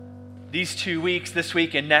These 2 weeks, this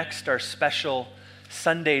week and next, are special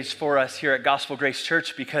Sundays for us here at Gospel Grace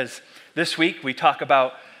Church because this week we talk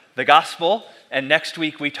about the gospel and next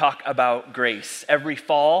week we talk about grace. Every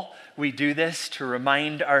fall we do this to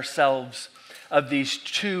remind ourselves of these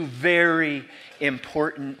two very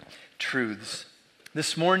important truths.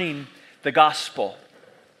 This morning, the gospel,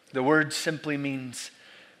 the word simply means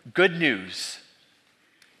good news.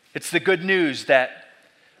 It's the good news that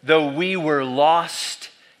though we were lost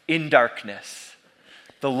in darkness,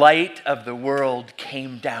 the light of the world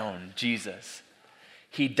came down, Jesus.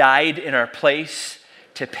 He died in our place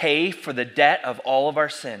to pay for the debt of all of our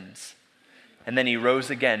sins. And then he rose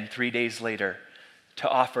again 3 days later to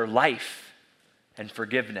offer life and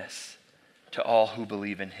forgiveness to all who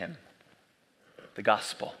believe in him. The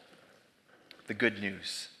gospel, the good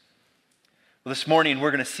news. Well, this morning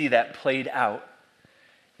we're going to see that played out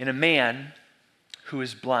in a man who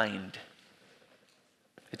is blind.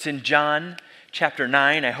 It's in John chapter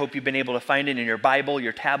 9. I hope you've been able to find it in your Bible,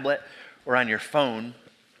 your tablet, or on your phone.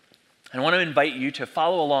 And I want to invite you to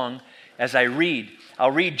follow along as I read. I'll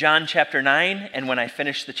read John chapter 9, and when I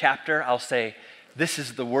finish the chapter, I'll say, "This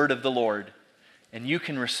is the word of the Lord." And you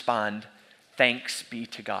can respond, "Thanks be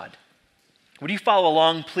to God." Would you follow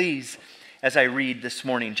along, please, as I read this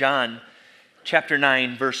morning? John chapter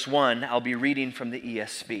 9, verse 1, I'll be reading from the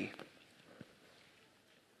ESV.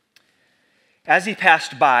 As he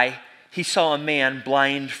passed by, he saw a man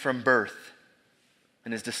blind from birth.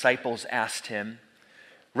 And his disciples asked him,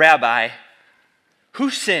 "Rabbi,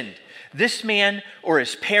 who sinned, this man or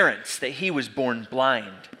his parents, that he was born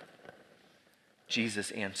blind?"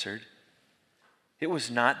 Jesus answered, "It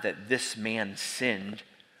was not that this man sinned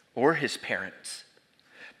or his parents,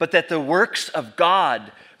 but that the works of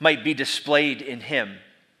God might be displayed in him.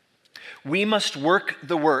 We must work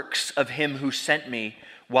the works of him who sent me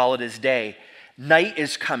while it is day. Night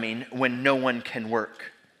is coming when no one can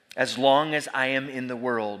work. As long as I am in the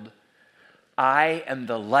world, I am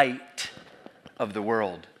the light of the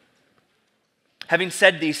world." Having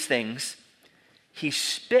said these things, he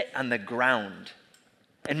spit on the ground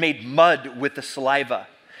and made mud with the saliva.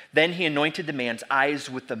 Then he anointed the man's eyes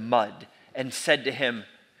with the mud and said to him,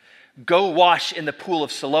 "Go wash in the pool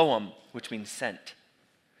of Siloam," which means sent.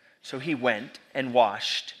 So he went and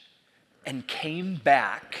washed and came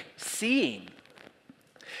back seeing.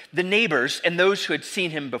 The neighbors and those who had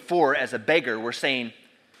seen him before as a beggar were saying,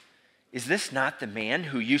 "Is this not the man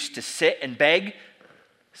who used to sit and beg?"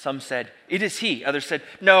 Some said, "It is he." Others said,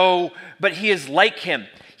 "No, but he is like him."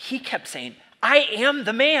 He kept saying, "I am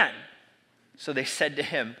the man." So they said to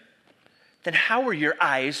him, "Then how were your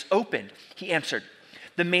eyes opened?" He answered,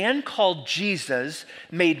 "The man called Jesus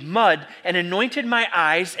made mud and anointed my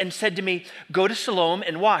eyes and said to me, 'Go to Siloam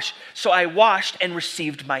and wash.' So I washed and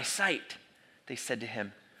received my sight." They said to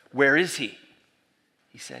him, "Where is he?"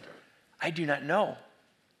 He said, "I do not know."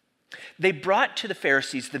 They brought to the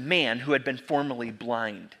Pharisees the man who had been formerly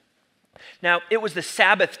blind. Now, it was the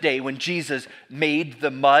Sabbath day when Jesus made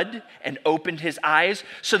the mud and opened his eyes.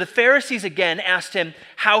 So the Pharisees again asked him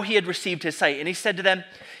how he had received his sight. And he said to them,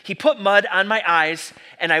 "He put mud on my eyes,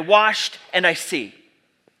 and I washed, and I see."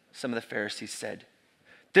 Some of the Pharisees said,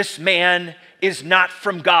 "This man is not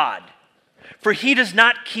from God, for he does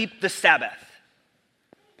not keep the Sabbath."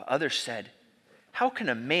 But others said, "How can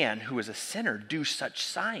a man who is a sinner do such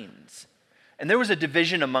signs?" And there was a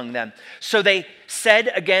division among them. So they said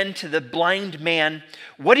again to the blind man,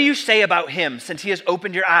 "What do you say about him, since he has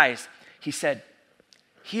opened your eyes?" He said,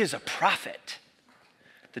 "He is a prophet."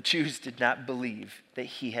 The Jews did not believe that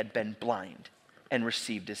he had been blind and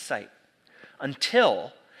received his sight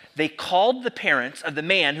until they called the parents of the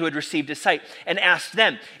man who had received his sight and asked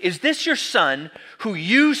them, "Is this your son who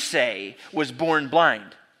you say was born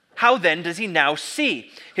blind? How then does he now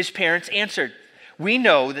see?" His parents answered, "We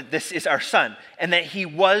know that this is our son and that he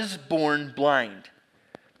was born blind.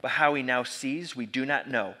 But how he now sees, we do not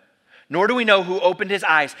know. Nor do we know who opened his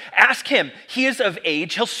eyes. Ask him. He is of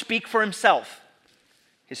age. He'll speak for himself."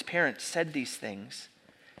 His parents said these things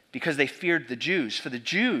because they feared the Jews, for the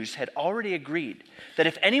Jews had already agreed that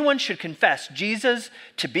if anyone should confess Jesus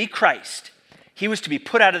to be Christ, he was to be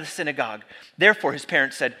put out of the synagogue. Therefore, his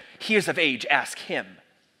parents said, "He is of age. Ask him."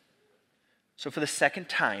 So for the second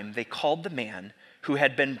time, they called the man who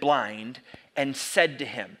had been blind and said to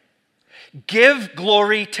him, "Give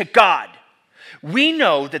glory to God. We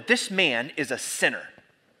know that this man is a sinner."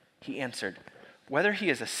 He answered, "Whether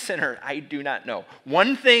he is a sinner, I do not know.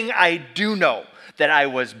 One thing I do know, that I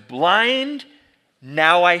was blind,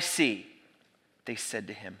 now I see." They said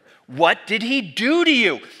to him, "What did he do to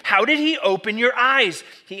you? How did he open your eyes?"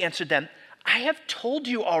 He answered them, "I have told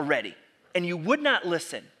you already, and you would not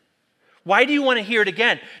listen. Why do you want to hear it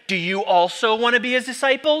again? Do you also want to be his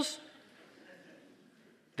disciples?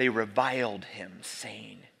 They reviled him,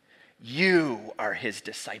 saying, you are his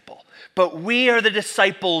disciple, but we are the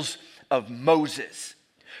disciples of Moses.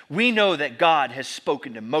 We know that God has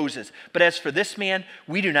spoken to Moses, but as for this man,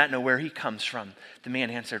 we do not know where he comes from. The man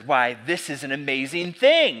answered, why, this is an amazing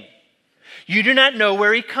thing. You do not know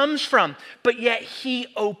where he comes from, but yet he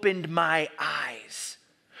opened my eyes.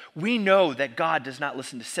 We know that God does not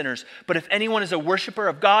listen to sinners, but if anyone is a worshiper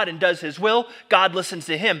of God and does his will, God listens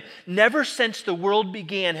to him. Never since the world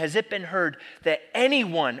began has it been heard that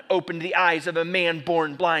anyone opened the eyes of a man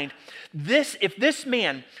born blind. If this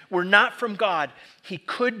man were not from God, he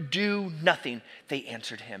could do nothing. They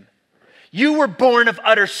answered him, you were born of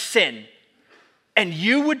utter sin, and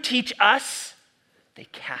you would teach us? They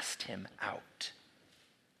cast him out.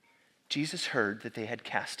 Jesus heard that they had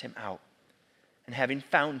cast him out. And having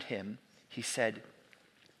found him, he said,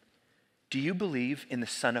 do you believe in the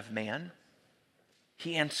Son of Man?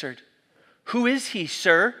 He answered, who is he,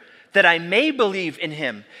 sir, that I may believe in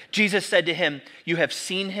him? Jesus said to him, you have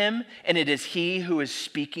seen him, and it is he who is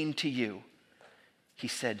speaking to you. He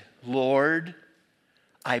said, Lord,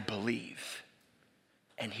 I believe.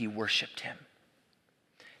 And he worshiped him.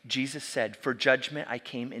 Jesus said, for judgment I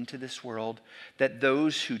came into this world, that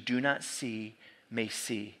those who do not see may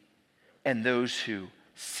see, and those who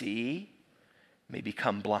see may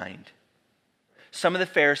become blind. Some of the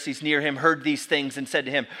Pharisees near him heard these things and said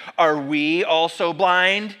to him, are we also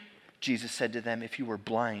blind? Jesus said to them, if you were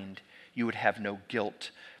blind, you would have no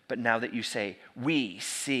guilt. But now that you say, we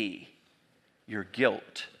see, your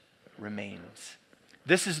guilt remains.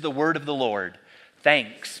 This is the word of the Lord.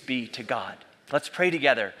 Thanks be to God. Let's pray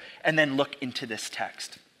together and then look into this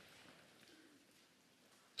text.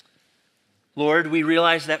 Lord, we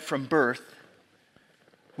realize that from birth,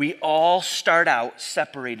 we all start out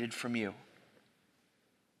separated from you.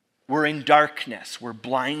 We're in darkness. We're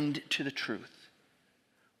blind to the truth.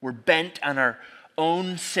 We're bent on our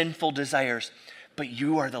own sinful desires, but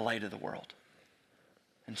you are the light of the world.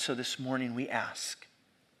 And so this morning we ask,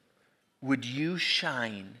 would you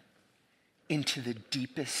shine into the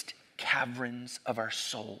deepest caverns of our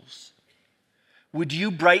souls? Would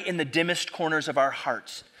you brighten the dimmest corners of our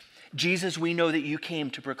hearts? Jesus, we know that you came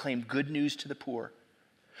to proclaim good news to the poor.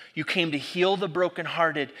 You came to heal the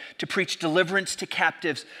brokenhearted, to preach deliverance to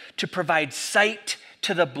captives, to provide sight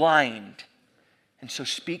to the blind. And so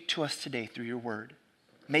speak to us today through your word.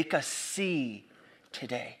 Make us see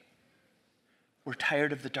today. We're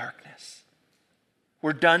tired of the darkness.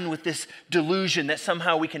 We're done with this delusion that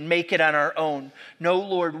somehow we can make it on our own. No,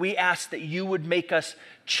 Lord, we ask that you would make us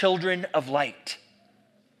children of light.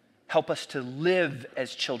 Help us to live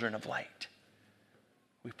as children of light.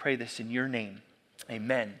 We pray this in your name.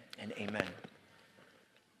 Amen and amen.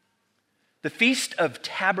 The Feast of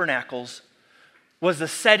Tabernacles was the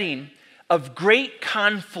setting of great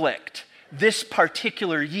conflict this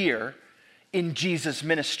particular year in Jesus'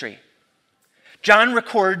 ministry. John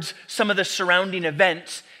records some of the surrounding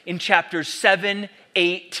events in chapters 7,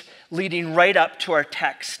 8, leading right up to our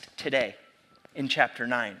text today in chapter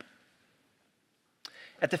 9.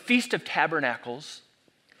 At the Feast of Tabernacles,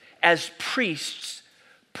 as priests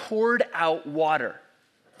poured out water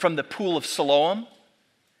from the pool of Siloam,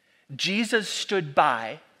 Jesus stood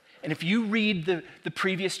by, and if you read the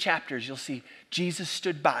previous chapters, you'll see Jesus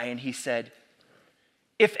stood by and he said,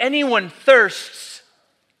 if anyone thirsts,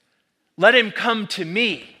 let him come to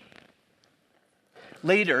me.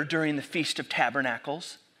 Later, during the Feast of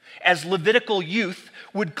Tabernacles, as Levitical youth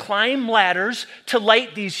would climb ladders to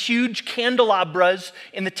light these huge candelabras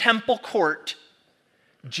in the temple court,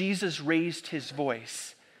 Jesus raised his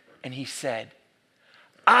voice and he said,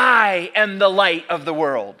 I am the light of the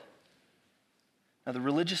world. Now, the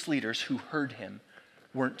religious leaders who heard him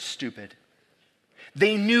weren't stupid.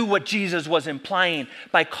 They knew what Jesus was implying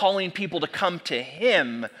by calling people to come to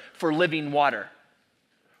him for living water,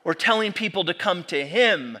 or telling people to come to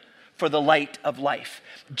him for the light of life.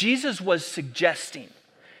 Jesus was suggesting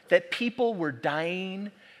that people were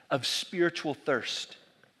dying of spiritual thirst.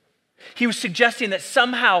 He was suggesting that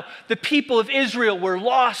somehow the people of Israel were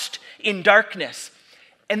lost in darkness.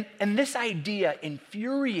 And this idea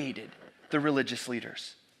infuriated the religious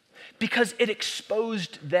leaders because it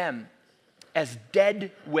exposed them as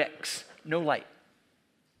dead wicks, no light,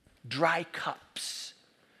 dry cups,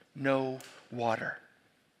 no water.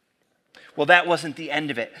 Well, that wasn't the end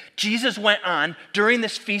of it. Jesus went on during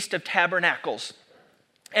this Feast of Tabernacles,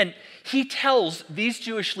 and he tells these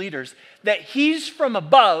Jewish leaders that he's from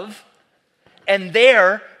above and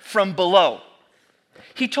they're from below.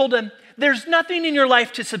 He told them there's nothing in your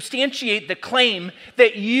life to substantiate the claim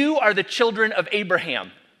that you are the children of Abraham.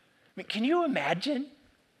 I mean, can you imagine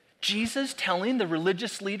Jesus telling the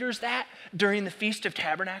religious leaders that during the Feast of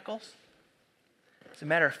Tabernacles? As a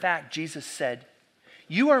matter of fact, Jesus said,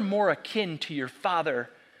 you are more akin to your father,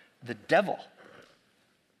 the devil.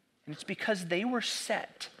 And it's because they were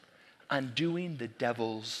set on doing the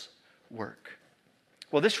devil's work.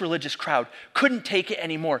 Well, this religious crowd couldn't take it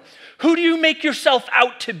anymore. Who do you make yourself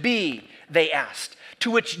out to be? They asked.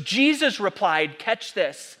 To which Jesus replied, catch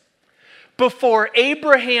this, before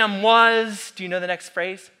Abraham was, do you know the next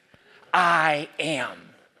phrase? I am.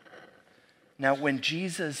 Now, when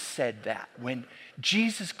Jesus said that, when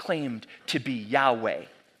Jesus claimed to be Yahweh,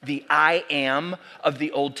 the I am of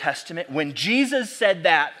the Old Testament, when Jesus said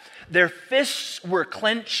that, their fists were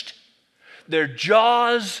clenched, their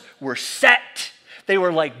jaws were set, they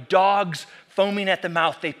were like dogs foaming at the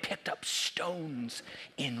mouth. They picked up stones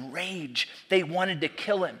in rage. They wanted to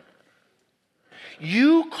kill him.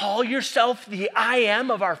 You call yourself the I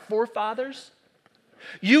am of our forefathers?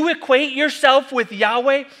 You equate yourself with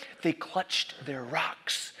Yahweh? They clutched their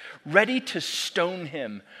rocks, ready to stone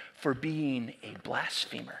him for being a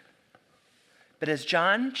blasphemer. But as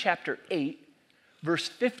John chapter 8, verse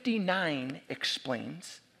 59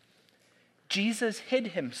 explains, Jesus hid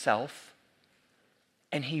himself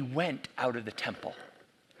and he went out of the temple.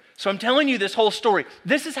 So I'm telling you this whole story.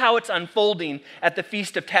 This is how it's unfolding at the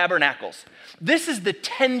Feast of Tabernacles. This is the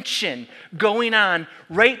tension going on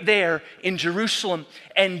right there in Jerusalem.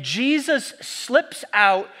 And Jesus slips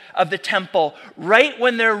out of the temple right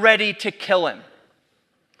when they're ready to kill him.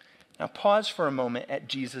 Now pause for a moment at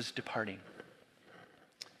Jesus departing.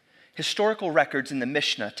 Historical records in the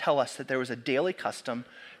Mishnah tell us that there was a daily custom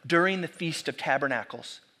during the Feast of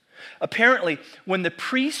Tabernacles. Apparently, when the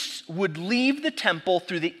priests would leave the temple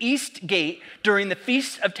through the east gate during the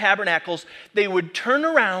Feast of Tabernacles, they would turn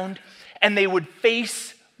around and they would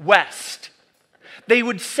face west. They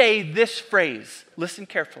would say this phrase, listen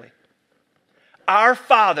carefully. Our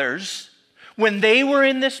fathers, when they were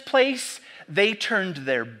in this place, they turned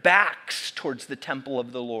their backs towards the temple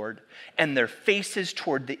of the Lord and their faces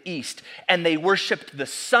toward the east, and they worshiped the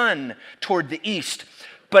sun toward the east.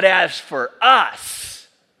 But as for us,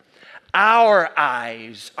 our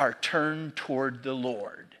eyes are turned toward the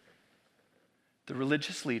Lord. The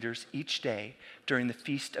religious leaders each day during the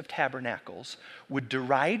Feast of Tabernacles would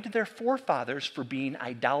deride their forefathers for being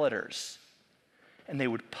idolaters. And they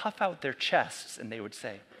would puff out their chests and they would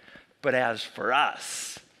say, but as for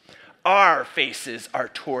us, our faces are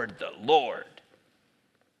toward the Lord.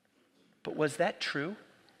 But was that true?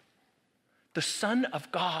 The Son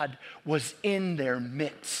of God was in their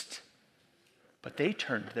midst. But they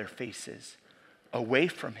turned their faces away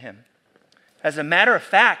from him. As a matter of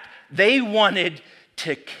fact, they wanted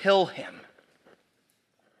to kill him.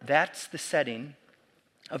 That's the setting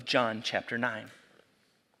of John chapter 9.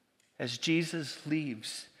 As Jesus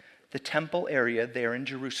leaves the temple area there in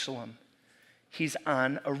Jerusalem, he's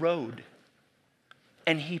on a road.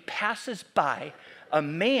 And he passes by a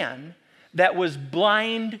man that was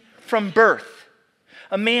blind from birth.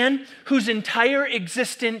 A man whose entire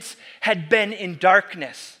existence had been in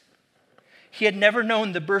darkness. He had never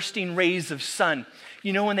known the bursting rays of sun.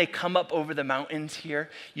 You know when they come up over the mountains here,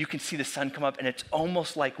 you can see the sun come up and it's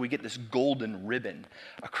almost like we get this golden ribbon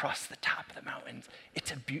across the top of the mountains.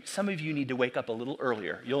 It's some of you need to wake up a little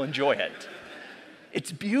earlier. You'll enjoy it.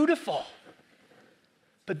 It's beautiful.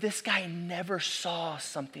 But this guy never saw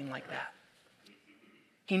something like that.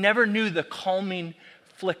 He never knew the calming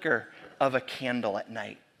flicker of a candle at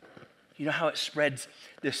night. You know how it spreads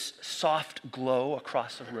this soft glow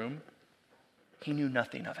across a room? He knew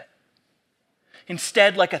nothing of it.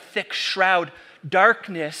 Instead, like a thick shroud,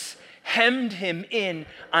 darkness hemmed him in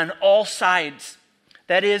on all sides.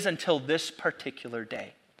 That is, until this particular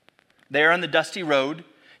day. There on the dusty road,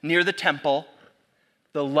 near the temple,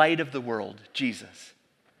 the light of the world, Jesus,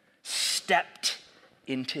 stepped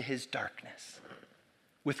into his darkness.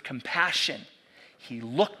 With compassion, he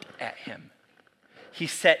looked at him. He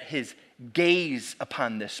set his gaze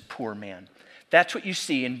upon this poor man. That's what you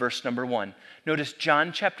see in verse number 1. Notice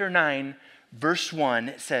John chapter 9, verse 1,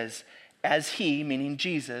 it says, as he, meaning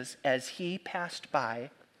Jesus, as he passed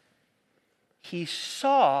by, he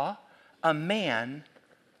saw a man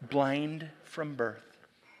blind from birth.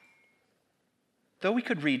 Though we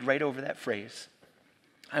could read right over that phrase,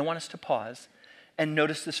 I want us to pause and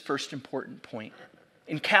notice this first important point,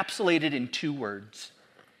 encapsulated in 2 words.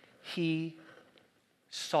 He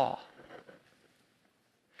saw.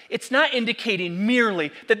 It's not indicating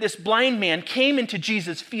merely that this blind man came into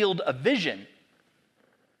Jesus' field of vision.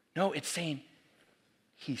 No, it's saying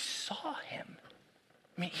he saw him.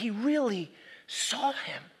 I mean, he really saw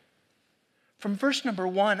him. From verse number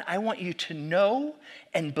 1, I want you to know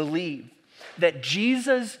and believe that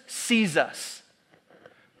Jesus sees us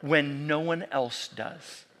when no one else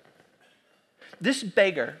does. This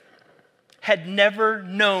beggar had never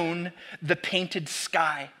known the painted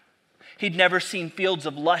sky. He'd never seen fields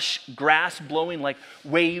of lush grass blowing like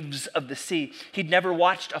waves of the sea. He'd never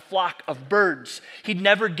watched a flock of birds. He'd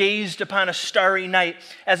never gazed upon a starry night.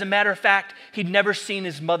 As a matter of fact, he'd never seen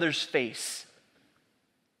his mother's face.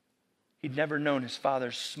 He'd never known his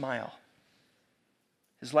father's smile.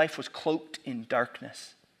 His life was cloaked in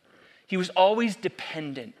darkness. He was always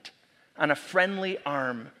dependent on a friendly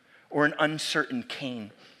arm or an uncertain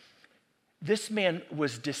cane. This man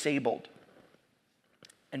was disabled.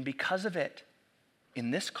 And because of it,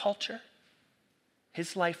 in this culture,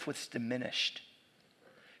 his life was diminished.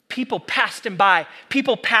 People passed him by.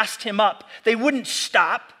 People passed him up. They wouldn't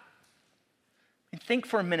stop. And think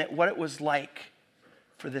for a minute what it was like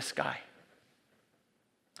for this guy.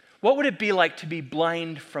 What would it be like to be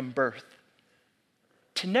blind from birth?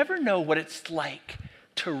 To never know what it's like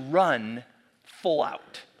to run full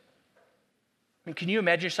out. I mean, can you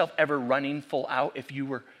imagine yourself ever running full out if you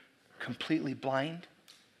were completely blind?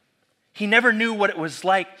 He never knew what it was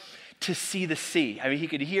like to see the sea. I mean, he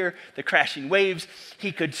could hear the crashing waves.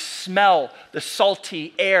 He could smell the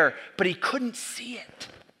salty air, but he couldn't see it.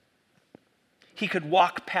 He could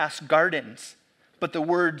walk past gardens, but the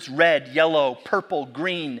words red, yellow, purple,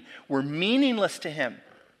 green were meaningless to him.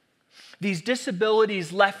 These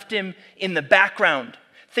disabilities left him in the background.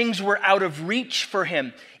 Things were out of reach for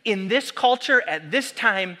him. In this culture, at this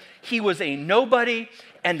time, he was a nobody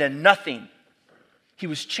and a nothing. He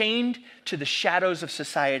was chained to the shadows of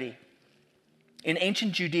society. In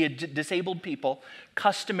ancient Judea, disabled people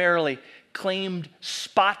customarily claimed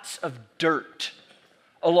spots of dirt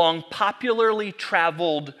along popularly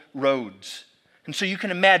traveled roads. And so you can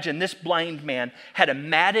imagine this blind man had a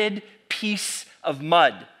matted piece of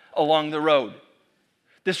mud along the road.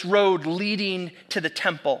 This road leading to the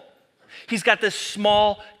temple. He's got this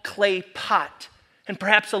small clay pot and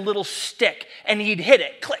perhaps a little stick, and he'd hit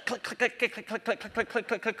it. Click, click, click, click, click, click, click, click, click, click,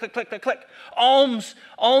 click, click, click, click, click, click.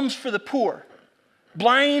 Alms for the poor.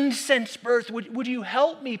 Blind since birth, would you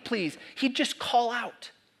help me, please? He'd just call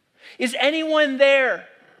out. Is anyone there?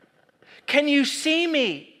 Can you see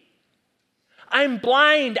me? I'm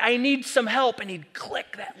blind. I need some help. And he'd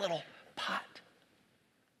click that little pot.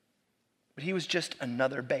 But he was just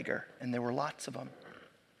another beggar, and there were lots of them.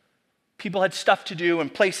 People had stuff to do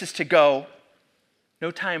and places to go. No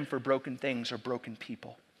time for broken things or broken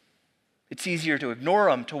people. It's easier to ignore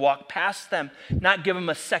them, to walk past them, not give them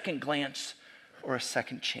a second glance or a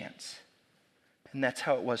second chance. And that's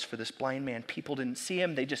how it was for this blind man. People didn't see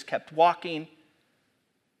him. They just kept walking.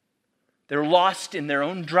 They're lost in their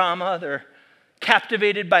own drama. They're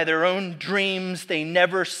captivated by their own dreams. They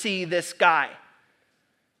never see this guy.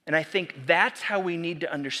 And I think that's how we need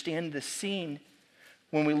to understand this scene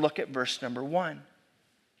when we look at verse number 1.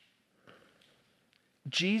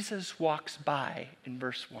 Jesus walks by in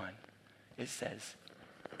verse 1. It says,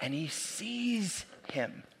 and he sees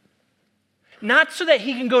him. Not so that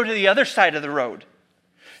he can go to the other side of the road.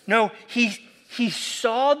 No, he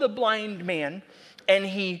saw the blind man and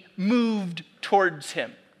he moved towards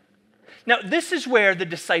him. Now, this is where the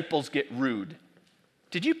disciples get rude.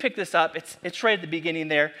 Did you pick this up? It's right at the beginning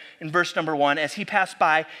there in verse number 1. As he passed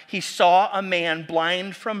by, he saw a man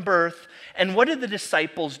blind from birth. And what did the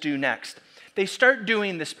disciples do next? They start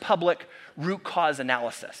doing this public root cause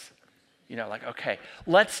analysis. You know, like, okay,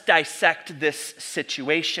 let's dissect this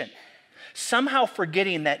situation. Somehow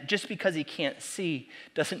forgetting that just because he can't see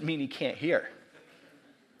doesn't mean he can't hear.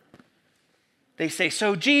 They say,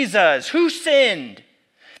 so Jesus, who sinned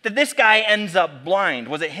that this guy ends up blind?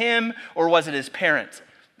 Was it him or was it his parents?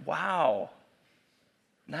 Wow.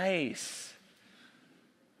 Nice.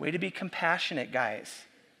 Way to be compassionate, guys.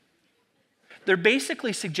 They're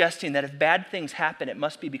basically suggesting that if bad things happen, it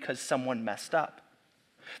must be because someone messed up.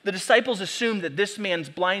 The disciples assumed that this man's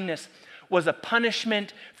blindness was a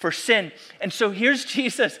punishment for sin. And so here's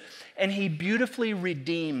Jesus, and he beautifully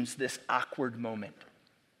redeems this awkward moment.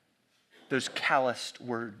 Those calloused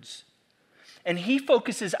words. And he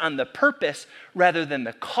focuses on the purpose rather than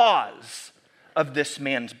the cause of this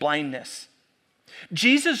man's blindness.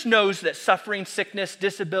 Jesus knows that suffering, sickness,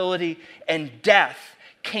 disability, and death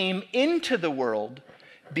came into the world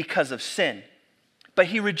because of sin. But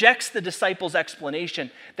he rejects the disciples'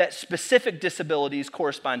 explanation that specific disabilities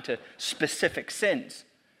correspond to specific sins.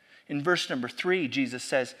 In verse number 3, Jesus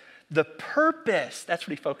says, the purpose, that's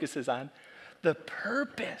what he focuses on, the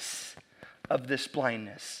purpose of this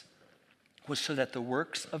blindness was so that the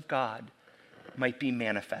works of God might be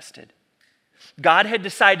manifested. God had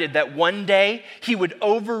decided that one day he would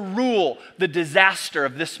overrule the disaster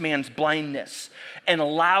of this man's blindness and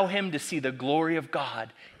allow him to see the glory of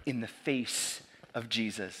God in the face of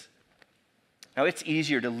Jesus. Now, it's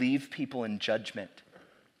easier to leave people in judgment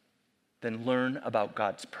than learn about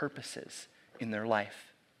God's purposes in their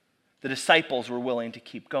life. The disciples were willing to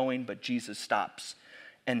keep going, but Jesus stops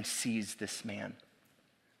and sees this man.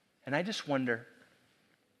 And I just wonder,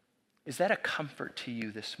 is that a comfort to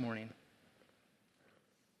you this morning?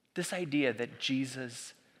 This idea that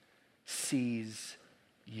Jesus sees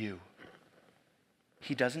you.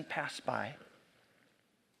 He doesn't pass by.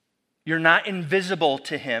 You're not invisible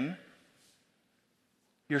to him.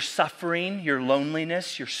 Your suffering, your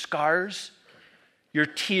loneliness, your scars, your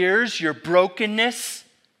tears, your brokenness,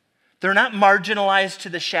 they're not marginalized to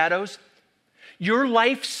the shadows. Your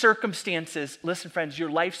life circumstances, listen friends, your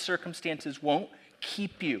life circumstances won't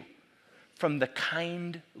keep you from the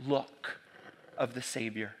kind look of the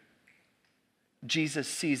Savior. Jesus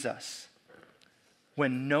sees us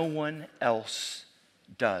when no one else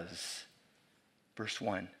does. Verse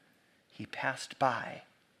 1, he passed by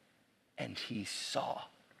and he saw.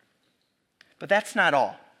 But that's not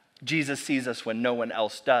all. Jesus sees us when no one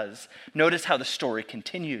else does. Notice how the story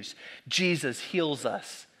continues. Jesus heals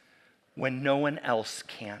us when no one else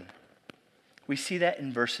can. We see that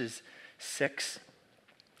in verses 6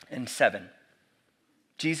 and 7.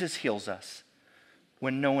 Jesus heals us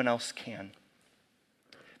when no one else can.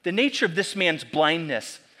 The nature of this man's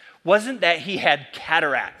blindness wasn't that he had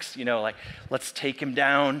cataracts, like let's take him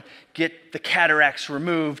down, get the cataracts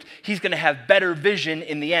removed. He's going to have better vision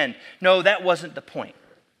in the end. No, that wasn't the point.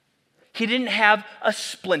 He didn't have a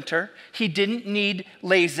splinter. He didn't need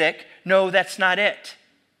LASIK. No, that's not it.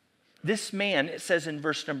 This man, it says in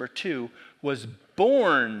verse number 2, was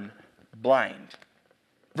born blind.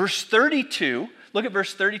 Verse 32, look at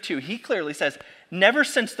verse 32. He clearly says, never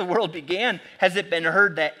since the world began has it been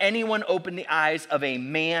heard that anyone opened the eyes of a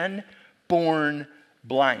man born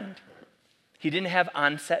blind. He didn't have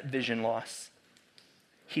onset vision loss.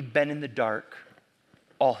 He'd been in the dark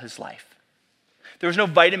all his life. There was no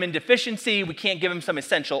vitamin deficiency. We can't give him some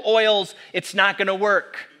essential oils. It's not going to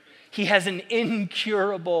work. He has an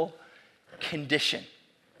incurable condition.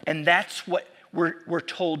 And that's what we're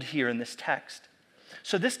told here in this text.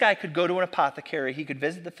 So this guy could go to an apothecary. He could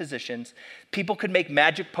visit the physicians. People could make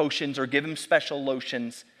magic potions or give him special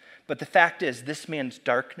lotions. But the fact is, this man's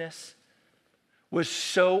darkness was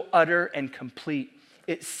so utter and complete,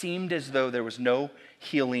 it seemed as though there was no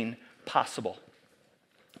healing possible.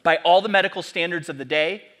 By all the medical standards of the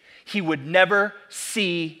day, he would never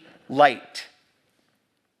see light.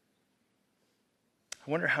 I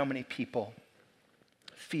wonder how many people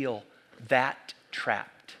feel that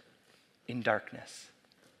trapped in darkness.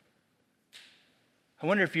 I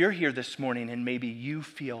wonder if you're here this morning and maybe you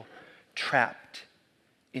feel trapped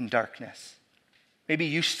in darkness. Maybe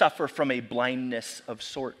you suffer from a blindness of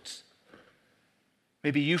sorts.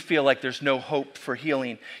 Maybe you feel like there's no hope for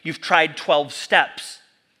healing. You've tried 12 steps.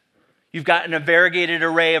 You've gotten a variegated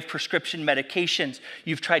array of prescription medications.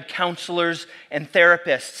 You've tried counselors and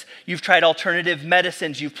therapists. You've tried alternative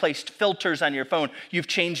medicines. You've placed filters on your phone. You've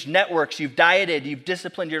changed networks. You've dieted. You've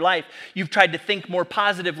disciplined your life. You've tried to think more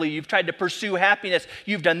positively. You've tried to pursue happiness.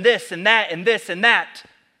 You've done this and that and this and that.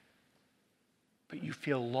 But you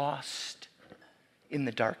feel lost in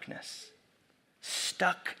the darkness,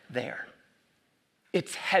 stuck there.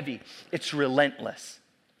 It's heavy. It's relentless.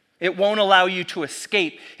 It won't allow you to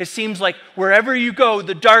escape. It seems like wherever you go,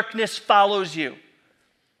 the darkness follows you.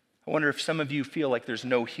 I wonder if some of you feel like there's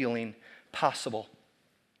no healing possible.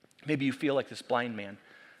 Maybe you feel like this blind man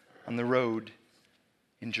on the road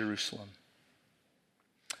in Jerusalem.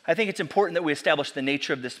 I think it's important that we establish the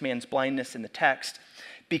nature of this man's blindness in the text,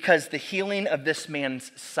 because the healing of this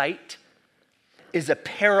man's sight is a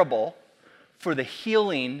parable for the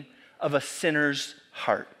healing of a sinner's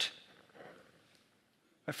heart.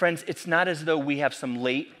 My friends, it's not as though we have some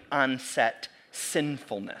late onset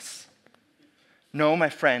sinfulness. No, my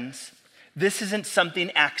friends, this isn't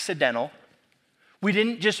something accidental. We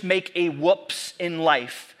didn't just make a whoops in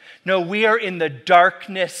life. No, we are in the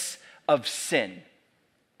darkness of sin.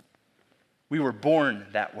 We were born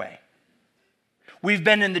that way. We've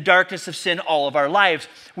been in the darkness of sin all of our lives.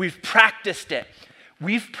 We've practiced it.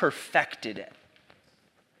 We've perfected it.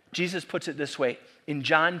 Jesus puts it this way in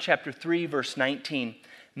John chapter 3, verse 19.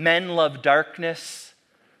 Men love darkness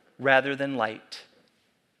rather than light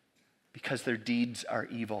because their deeds are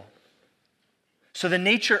evil. So the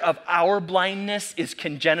nature of our blindness is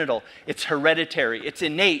congenital. It's hereditary. It's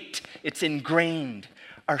innate. It's ingrained.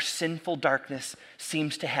 Our sinful darkness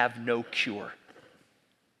seems to have no cure.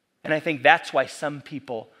 And I think that's why some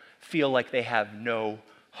people feel like they have no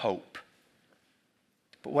hope.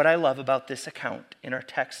 But what I love about this account in our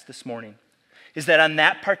text this morning is that on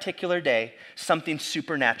that particular day, something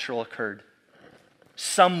supernatural occurred.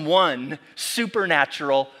 Someone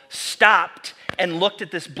supernatural stopped and looked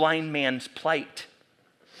at this blind man's plight.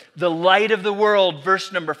 The light of the world,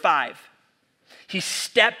 verse number 5. He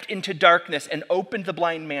stepped into darkness and opened the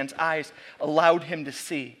blind man's eyes, allowed him to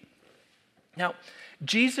see. Now,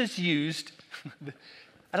 Jesus used,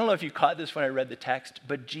 I don't know if you caught this when I read the text,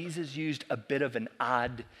 but Jesus used a bit of an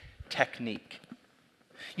odd technique.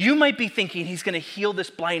 You might be thinking he's going to heal this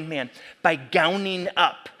blind man by gowning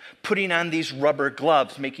up, putting on these rubber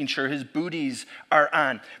gloves, making sure his booties are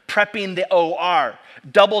on, prepping the OR,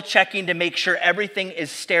 double checking to make sure everything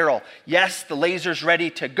is sterile. Yes, the laser's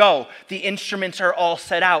ready to go. The instruments are all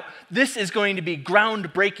set out. This is going to be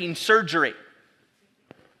groundbreaking surgery.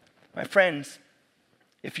 My friends,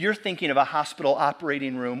 if you're thinking of a hospital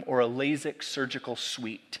operating room or a LASIK surgical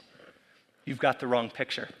suite, you've got the wrong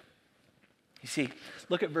picture. You see,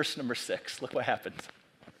 look at verse number 6. Look what happens.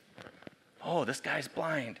 Oh, this guy's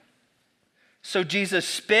blind. So Jesus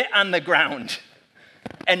spit on the ground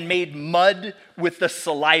and made mud with the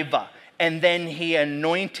saliva, and then he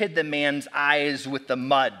anointed the man's eyes with the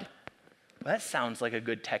mud. Well, that sounds like a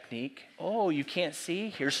good technique. Oh, you can't see?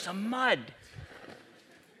 Here's some mud.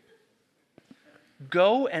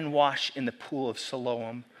 Go and wash in the pool of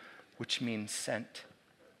Siloam, which means sent.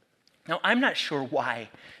 Now, I'm not sure why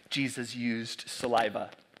Jesus used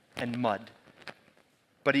saliva and mud,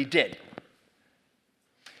 but he did.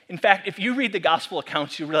 In fact, if you read the gospel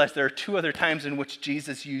accounts, you realize there are 2 other times in which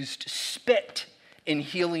Jesus used spit in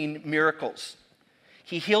healing miracles.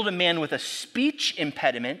 He healed a man with a speech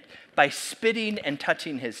impediment by spitting and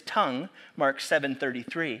touching his tongue, Mark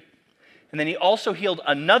 7:33. And then he also healed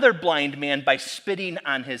another blind man by spitting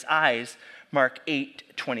on his eyes, Mark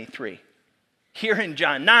 8:23. Here in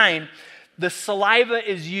John 9, the saliva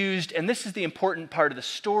is used, and this is the important part of the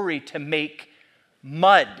story, to make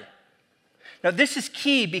mud. Now, this is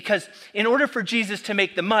key because in order for Jesus to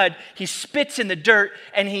make the mud, he spits in the dirt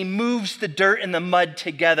and he moves the dirt and the mud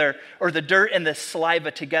together, or the dirt and the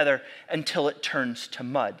saliva together, until it turns to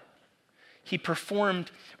mud. He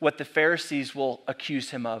performed what the Pharisees will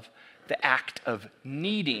accuse him of, the act of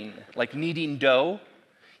kneading, like kneading dough.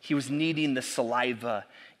 He was kneading the saliva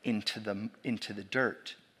into the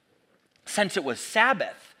dirt. Since it was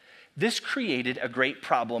Sabbath, this created a great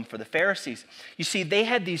problem for the Pharisees. You see, they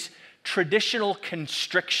had these traditional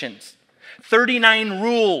constrictions, 39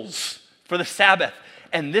 rules for the Sabbath,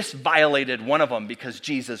 and this violated one of them because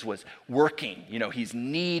Jesus was working. He's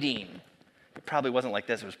kneading. It probably wasn't like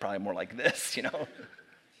this. It was probably more like this,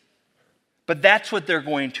 But that's what they're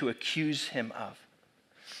going to accuse him of.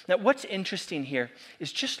 Now, what's interesting here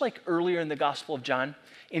is just like earlier in the Gospel of John,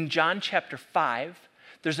 in John chapter 5,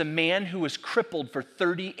 there's a man who was crippled for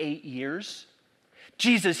 38 years.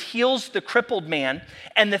 Jesus heals the crippled man,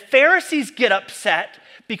 and the Pharisees get upset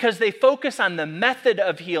because they focus on the method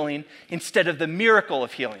of healing instead of the miracle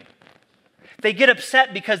of healing. They get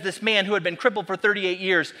upset because this man who had been crippled for 38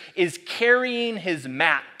 years is carrying his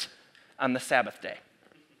mat on the Sabbath day.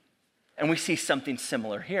 And we see something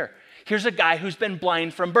similar here. Here's a guy who's been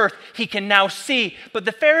blind from birth. He can now see, but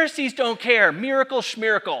the Pharisees don't care. Miracle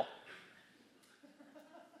schmiracle.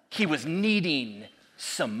 He was kneading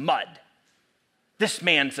some mud. This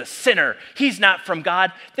man's a sinner. He's not from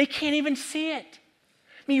God. They can't even see it.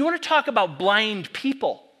 I mean, you want to talk about blind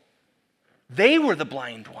people? They were the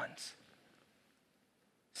blind ones.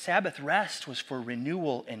 Sabbath rest was for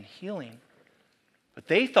renewal and healing, but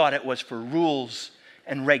they thought it was for rules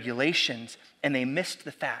and regulations, and they missed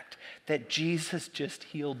the fact that Jesus just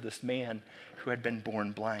healed this man who had been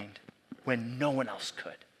born blind when no one else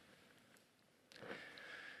could.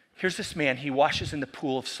 Here's this man, he washes in the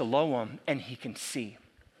pool of Siloam, and he can see.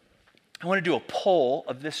 I want to do a poll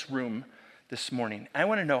of this room this morning. I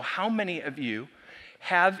want to know how many of you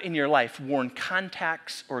have in your life worn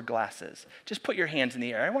contacts or glasses. Just put your hands in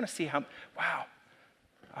the air. I want to see how, wow.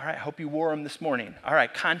 All right, I hope you wore them this morning. All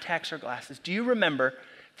right, contacts or glasses. Do you remember,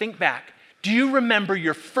 think back, do you remember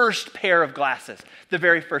your first pair of glasses, the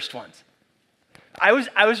very first ones? I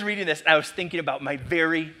was reading this, and I was thinking about my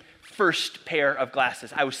very first pair of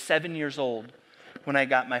glasses. I was 7 years old when I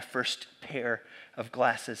got my first pair of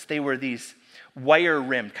glasses. They were these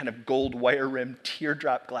wire-rimmed, kind of gold wire-rimmed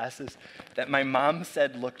teardrop glasses that my mom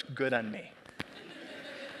said looked good on me.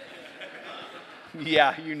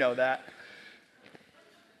 Yeah, you know that.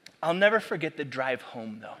 I'll never forget the drive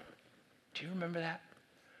home, though. Do you remember that?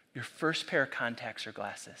 Your first pair of contacts or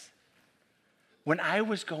glasses. When I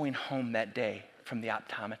was going home that day from the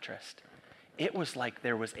optometrist, it was like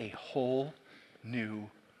there was a whole new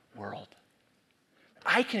world.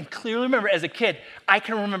 I can clearly remember as a kid, I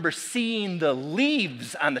can remember seeing the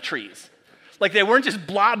leaves on the trees. Like they weren't just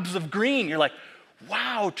blobs of green. You're like,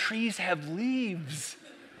 wow, trees have leaves.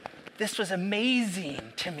 This was amazing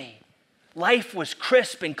to me. Life was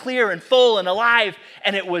crisp and clear and full and alive,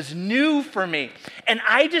 and it was new for me. And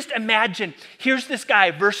I just imagine, here's this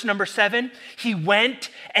guy, verse number 7. He went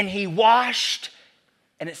and he washed,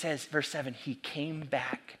 and it says, verse 7, he came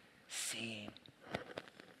back seeing.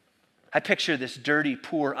 I picture this dirty,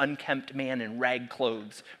 poor, unkempt man in rag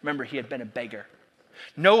clothes. Remember, he had been a beggar.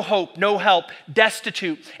 No hope, no help,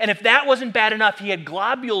 destitute. And if that wasn't bad enough, he had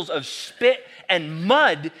globules of spit and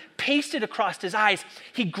mud pasted across his eyes.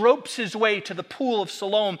 He gropes his way to the pool of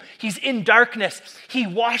Siloam. He's in darkness. He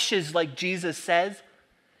washes like Jesus says.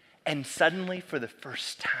 And suddenly, for the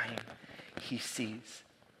first time, he sees.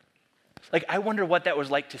 Like, I wonder what that was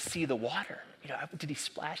like to see the water. Did he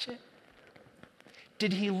splash it?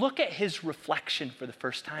 Did he look at his reflection for the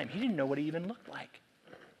first time? He didn't know what he even looked like.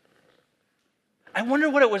 I wonder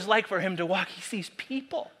what it was like for him to walk. He sees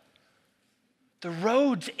people, the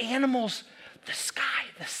roads, animals, the sky.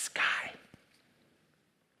 I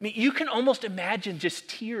mean, you can almost imagine just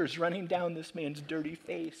tears running down this man's dirty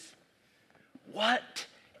face. What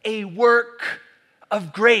a work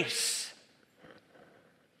of grace.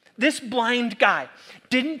 This blind guy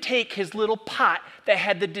didn't take his little pot that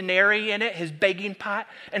had the denarii in it, his begging pot,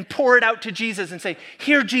 and pour it out to Jesus and say,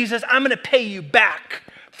 here, Jesus, I'm going to pay you back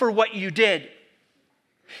for what you did.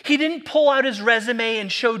 He didn't pull out his resume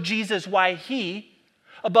and show Jesus why he,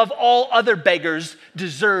 above all other beggars,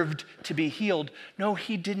 deserved to be healed. No,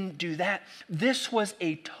 he didn't do that. This was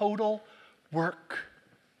a total work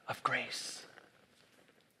of grace.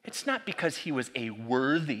 It's not because he was a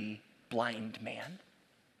worthy blind man.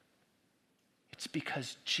 It's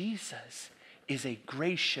because Jesus is a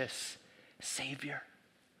gracious Savior.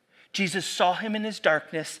 Jesus saw him in his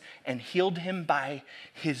darkness and healed him by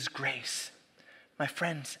his grace. My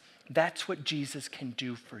friends, that's what Jesus can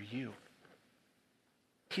do for you.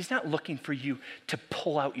 He's not looking for you to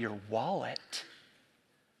pull out your wallet.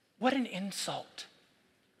 What an insult.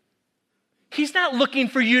 He's not looking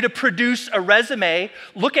for you to produce a resume.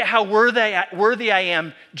 Look at how worthy I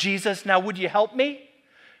am, Jesus. Now, would you help me?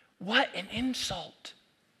 What an insult.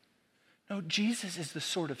 No, Jesus is the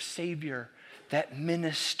sort of Savior that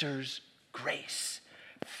ministers grace,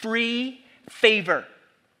 free favor.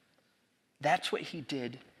 That's what he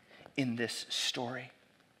did in this story.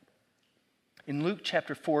 In Luke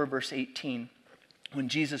chapter 4, verse 18, when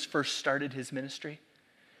Jesus first started his ministry,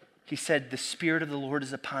 he said, the Spirit of the Lord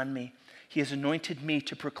is upon me. He has anointed me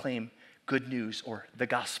to proclaim good news, or the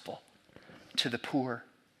gospel, to the poor.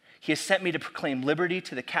 He has sent me to proclaim liberty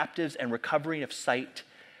to the captives and recovery of sight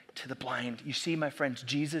to the blind. You see, my friends,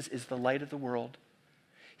 Jesus is the light of the world.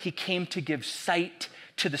 He came to give sight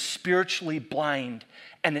to the spiritually blind,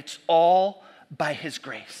 and it's all by his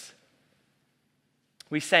grace.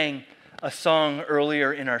 We sang a song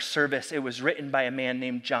earlier in our service. It was written by a man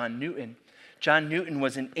named John Newton. John Newton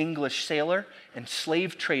was an English sailor and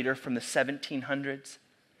slave trader from the 1700s.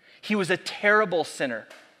 He was a terrible sinner,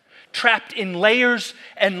 trapped in layers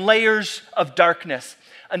and layers of darkness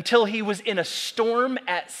until he was in a storm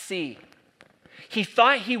at sea. He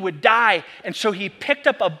thought he would die, and so he picked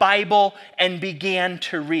up a Bible and began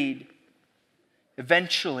to read.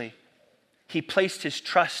 Eventually, he placed his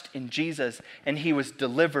trust in Jesus, and he was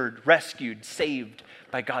delivered, rescued, saved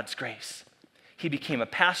by God's grace. He became a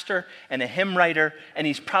pastor and a hymn writer, and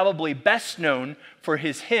he's probably best known for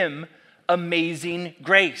his hymn, Amazing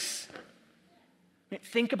Grace.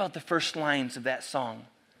 Think about the first lines of that song.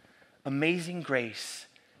 Amazing grace,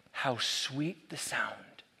 how sweet the sound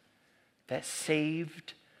that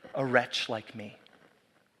saved a wretch like me.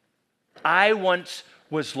 I once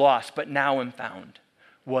was lost, but now am found,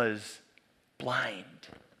 was blind,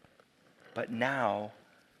 but now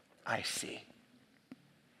I see.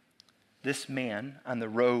 This man on the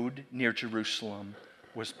road near Jerusalem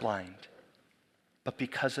was blind, but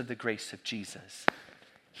because of the grace of Jesus,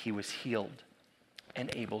 he was healed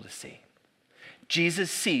and able to see. Jesus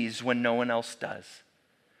sees when no one else does.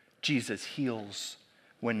 Jesus heals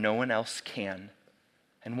when no one else can.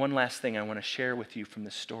 And one last thing I want to share with you from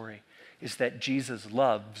this story is that Jesus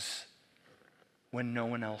loves when no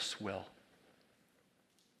one else will.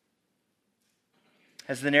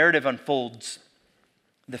 As the narrative unfolds,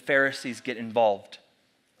 the Pharisees get involved.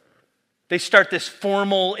 They start this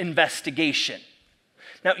formal investigation.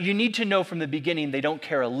 Now, you need to know from the beginning, they don't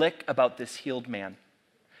care a lick about this healed man.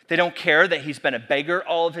 They don't care that he's been a beggar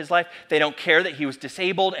all of his life. They don't care that he was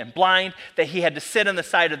disabled and blind, that he had to sit on the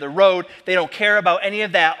side of the road. They don't care about any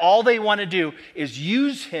of that. All they want to do is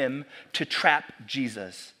use him to trap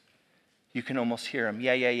Jesus. You can almost hear him.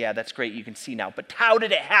 Yeah, that's great. You can see now. But how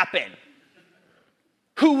did it happen?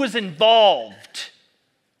 Who was involved?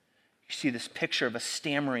 You see this picture of a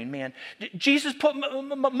stammering man. Jesus put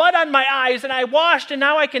mud on my eyes and I washed and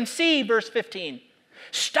now I can see, verse 15.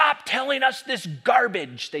 Stop telling us this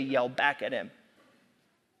garbage, they yelled back at him.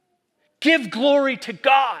 Give glory to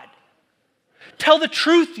God. Tell the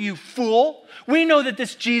truth, you fool. We know that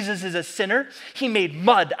this Jesus is a sinner. He made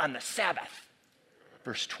mud on the Sabbath.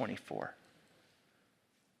 Verse 24.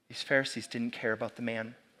 These Pharisees didn't care about the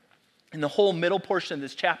man. In the whole middle portion of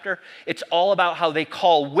this chapter, it's all about how they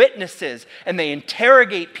call witnesses and they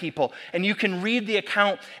interrogate people. And you can read the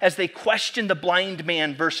account as they question the blind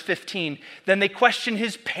man, verse 15. Then they question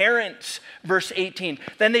his parents, verse 18.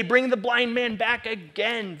 Then they bring the blind man back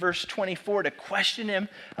again, verse 24, to question him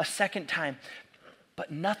a second time.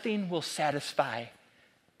 But nothing will satisfy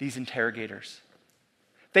these interrogators.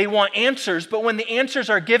 They want answers, but when the answers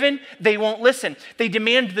are given, they won't listen. They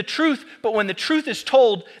demand the truth, but when the truth is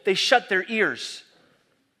told, they shut their ears.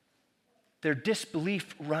 Their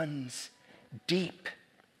disbelief runs deep.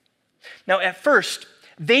 Now, at first,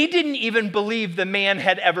 they didn't even believe the man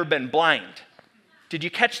had ever been blind. Did you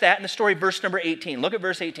catch that in the story? Verse number 18. Look at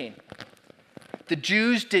verse 18. The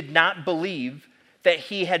Jews did not believe that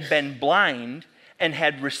he had been blind and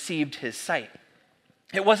had received his sight.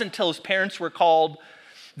 It wasn't until his parents were called.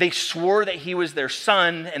 They swore that he was their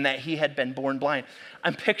son and that he had been born blind.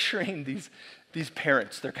 I'm picturing these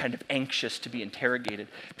parents. They're kind of anxious to be interrogated.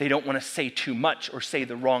 They don't want to say too much or say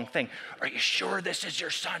the wrong thing. Are you sure this is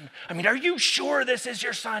your son? Are you sure this is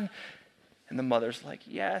your son? And the mother's like,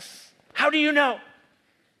 yes. How do you know?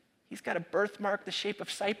 He's got a birthmark the shape of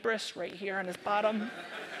Cyprus right here on his bottom.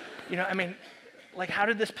 How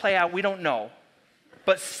did this play out? We don't know.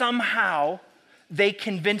 But somehow they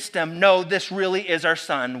convinced them, no, this really is our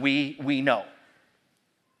son, we know.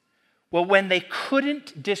 Well, when they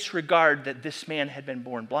couldn't disregard that this man had been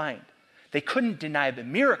born blind, they couldn't deny the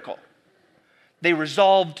miracle, they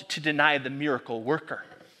resolved to deny the miracle worker.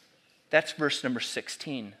 That's verse number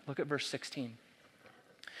 16. Look at verse 16.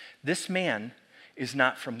 This man is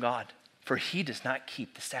not from God, for he does not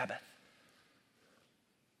keep the Sabbath.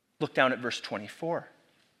 Look down at verse 24.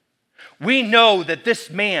 We know that this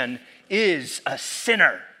man is a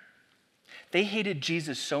sinner. They hated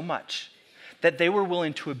Jesus so much that they were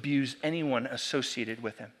willing to abuse anyone associated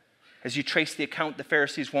with him. As you trace the account, the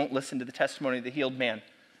Pharisees won't listen to the testimony of the healed man.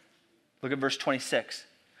 Look at verse 26.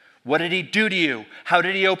 What did he do to you? How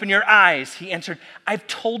did he open your eyes? He answered, I've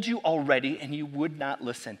told you already and you would not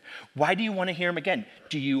listen. Why do you want to hear him again?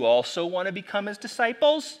 Do you also want to become his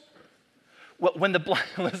disciples? Well, when the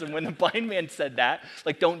blind man said that,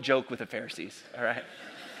 don't joke with the Pharisees, all right?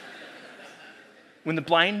 When the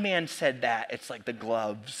blind man said that, it's like the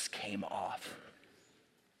gloves came off.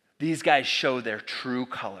 These guys show their true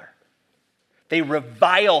color. They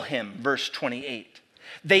revile him, verse 28.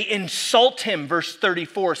 They insult him, verse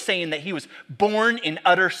 34, saying that he was born in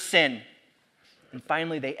utter sin. And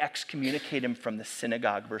finally, they excommunicate him from the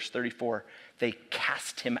synagogue, verse 34. They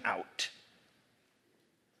cast him out.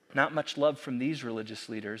 Not much love from these religious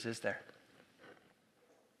leaders, is there?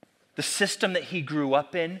 The system that he grew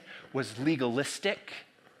up in was legalistic.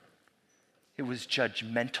 It was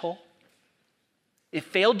judgmental. It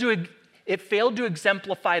failed to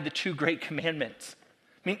exemplify the two great commandments.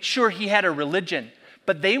 Sure, he had a religion,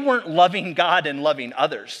 but they weren't loving God and loving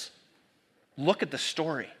others. Look at the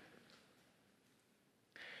story.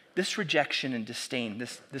 This rejection and disdain,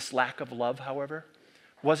 this lack of love, however,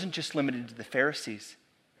 wasn't just limited to the Pharisees.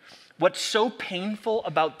 What's so painful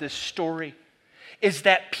about this story is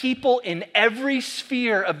that people in every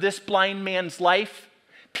sphere of this blind man's life,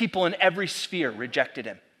 people in every sphere rejected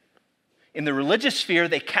him. In the religious sphere,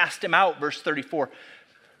 they cast him out, verse 34.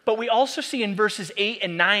 But we also see in verses 8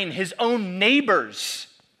 and 9, his own neighbors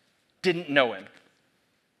didn't know him.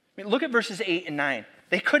 Look at verses 8 and 9.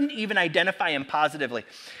 They couldn't even identify him positively.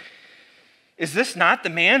 Is this not the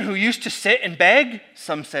man who used to sit and beg?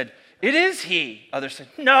 Some said, it is he. Others said,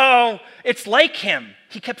 no, it's like him.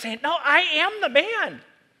 He kept saying, no, I am the man.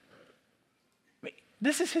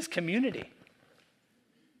 This is his community.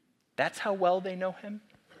 That's how well they know him.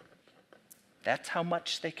 That's how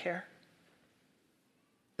much they care.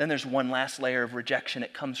 Then there's one last layer of rejection.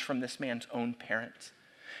 It comes from this man's own parents.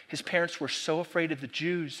 His parents were so afraid of the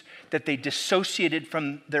Jews that they dissociated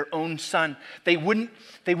from their own son. They wouldn't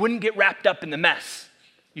get wrapped up in the mess.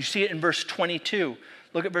 You see it in verse 22.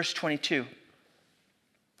 Look at verse 22.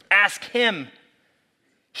 Ask him.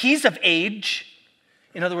 He's of age.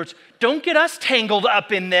 In other words, don't get us tangled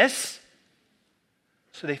up in this.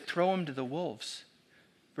 So they throw him to the wolves.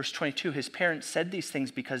 Verse 22, his parents said these things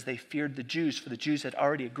because they feared the Jews, for the Jews had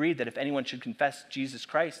already agreed that if anyone should confess Jesus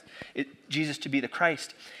to be the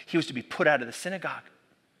Christ, he was to be put out of the synagogue.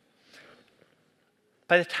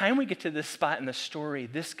 By the time we get to this spot in the story,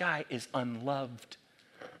 this guy is unloved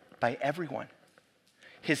by everyone.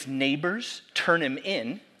 His neighbors turn him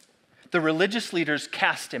in, the religious leaders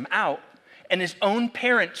cast him out, and his own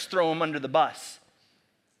parents throw him under the bus.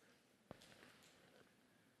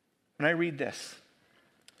 When I read this,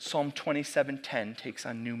 Psalm 27:10 takes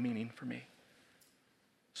on new meaning for me.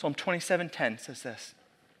 Psalm 27:10 says this,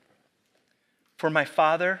 "For my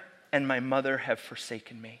father and my mother have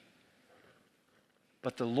forsaken me,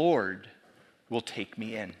 but the Lord will take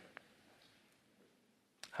me in."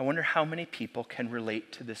 I wonder how many people can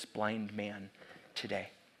relate to this blind man today.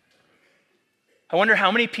 I wonder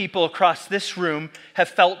how many people across this room have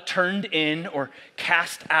felt turned in or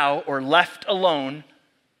cast out or left alone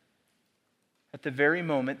at the very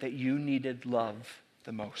moment that you needed love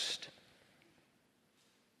the most.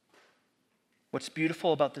 What's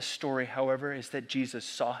beautiful about this story, however, is that Jesus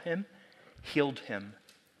saw him, healed him,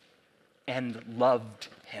 and loved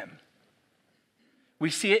him. We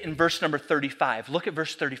see it in verse number 35. Look at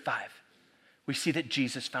verse 35. We see that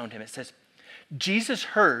Jesus found him. It says, Jesus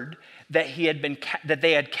heard that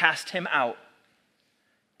they had cast him out,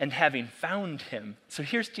 and having found him. So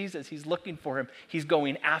here's Jesus. He's looking for him. He's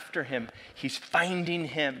going after him. He's finding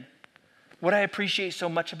him. What I appreciate so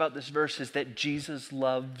much about this verse is that Jesus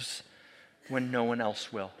loves when no one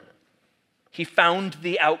else will. He found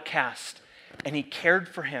the outcast, and he cared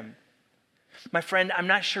for him. My friend, I'm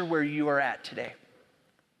not sure where you are at today.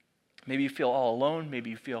 Maybe you feel all alone. Maybe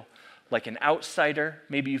you feel like an outsider.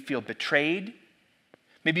 Maybe you feel betrayed.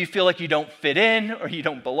 Maybe you feel like you don't fit in or you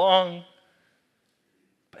don't belong.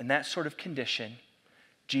 In that sort of condition,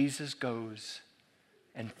 Jesus goes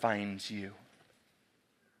and finds you.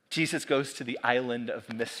 Jesus goes to the island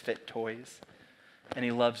of misfit toys, and he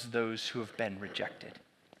loves those who have been rejected.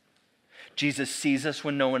 Jesus sees us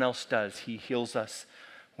when no one else does. He heals us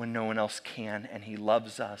when no one else can, and he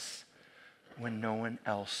loves us when no one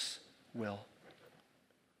else will.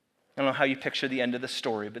 I don't know how you picture the end of the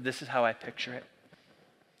story, but this is how I picture it.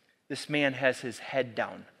 This man has his head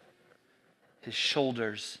down. His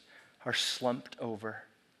shoulders are slumped over,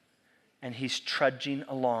 and he's trudging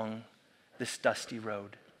along this dusty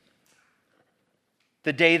road.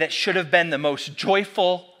 The day that should have been the most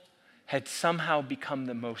joyful had somehow become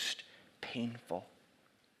the most painful.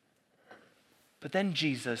 But then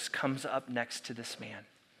Jesus comes up next to this man.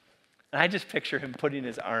 And I just picture him putting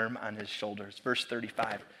his arm on his shoulders. Verse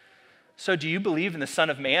 35. So do you believe in the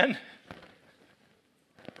Son of Man?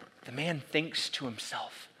 The man thinks to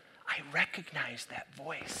himself, I recognize that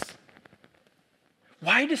voice.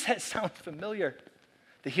 Why does that sound familiar?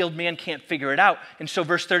 The healed man can't figure it out. And so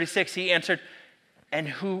verse 36, he answered, and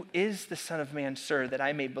who is the Son of Man, sir, that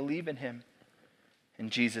I may believe in him? And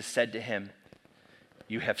Jesus said to him,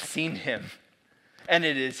 you have seen him, and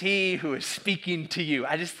it is he who is speaking to you.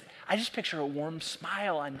 I just picture a warm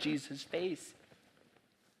smile on Jesus' face.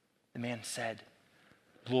 The man said,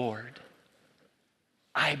 Lord,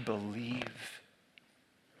 I believe.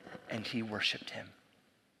 And he worshiped him.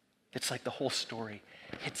 It's like the whole story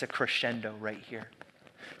hits a crescendo right here.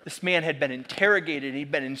 This man had been interrogated,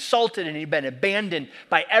 he'd been insulted, and he'd been abandoned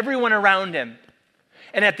by everyone around him.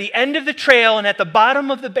 And at the end of the trail and at the bottom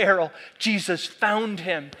of the barrel, Jesus found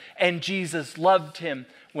him, and Jesus loved him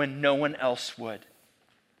when no one else would.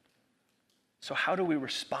 So how do we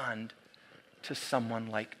respond to someone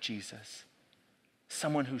like Jesus?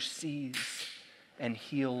 Someone who sees and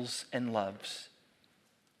heals and loves.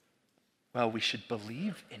 Well, we should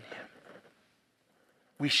believe in him.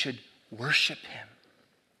 We should worship him.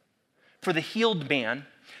 For the healed man,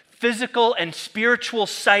 physical and spiritual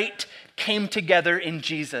sight came together in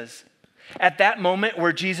Jesus. At that moment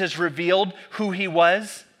where Jesus revealed who he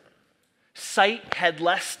was, sight had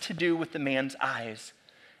less to do with the man's eyes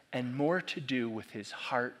and more to do with his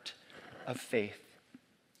heart of faith.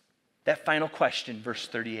 That final question, verse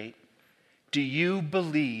 38, do you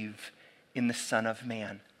believe in the Son of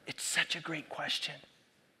Man? It's such a great question.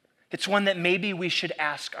 It's one that maybe we should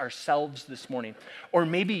ask ourselves this morning, or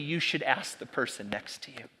maybe you should ask the person next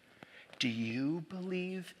to you. Do you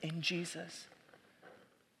believe in Jesus?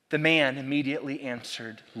 The man immediately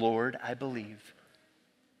answered, Lord, I believe.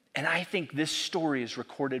 And I think this story is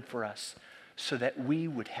recorded for us so that we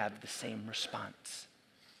would have the same response.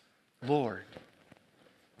 Lord,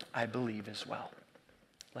 I believe as well.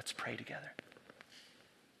 Let's pray together.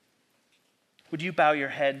 Would you bow your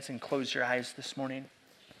heads and close your eyes this morning?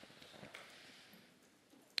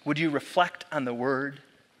 Would you reflect on the word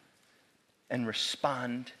and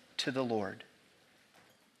respond to the Lord?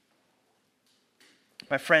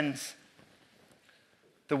 My friends,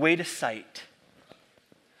 the way to sight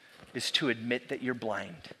is to admit that you're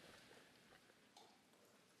blind.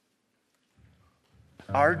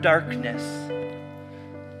 Our darkness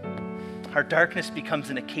becomes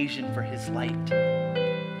an occasion for his light.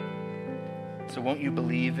 So won't you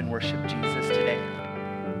believe and worship Jesus today?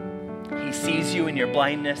 He sees you in your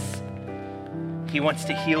blindness. He wants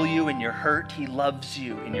to heal you in your hurt. He loves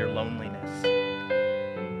you in your loneliness.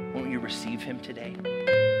 Won't you receive him today?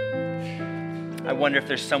 I wonder if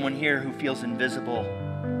there's someone here who feels invisible,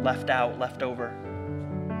 left out, left over.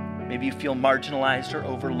 Maybe you feel marginalized or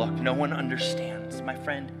overlooked. No one understands. My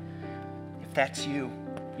friend, if that's you,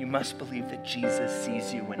 you must believe that Jesus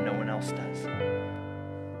sees you when no one else does.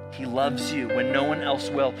 He loves you when no one else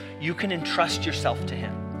will. You can entrust yourself to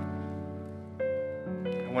him.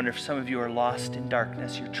 I wonder if some of you are lost in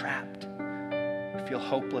darkness. You're trapped. You feel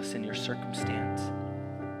hopeless in your circumstance.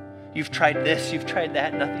 You've tried this, you've tried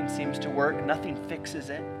that. Nothing seems to work. Nothing fixes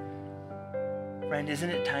it. Friend, isn't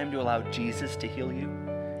it time to allow Jesus to heal you?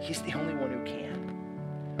 He's the only one who can.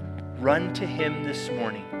 Run to him this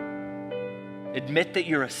morning. Admit that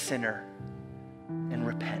you're a sinner and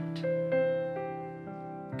repent.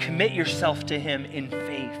 Commit yourself to him in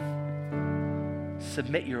faith.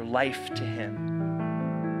 Submit your life to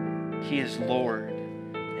him. He is Lord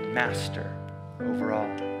and Master over all.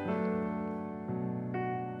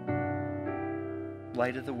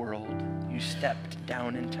 Light of the world, you stepped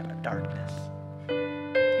down into darkness.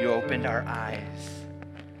 You opened our eyes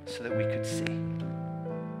so that we could see.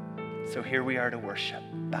 So here we are to worship.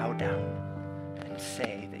 Bow down and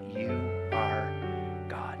say that you are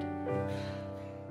God.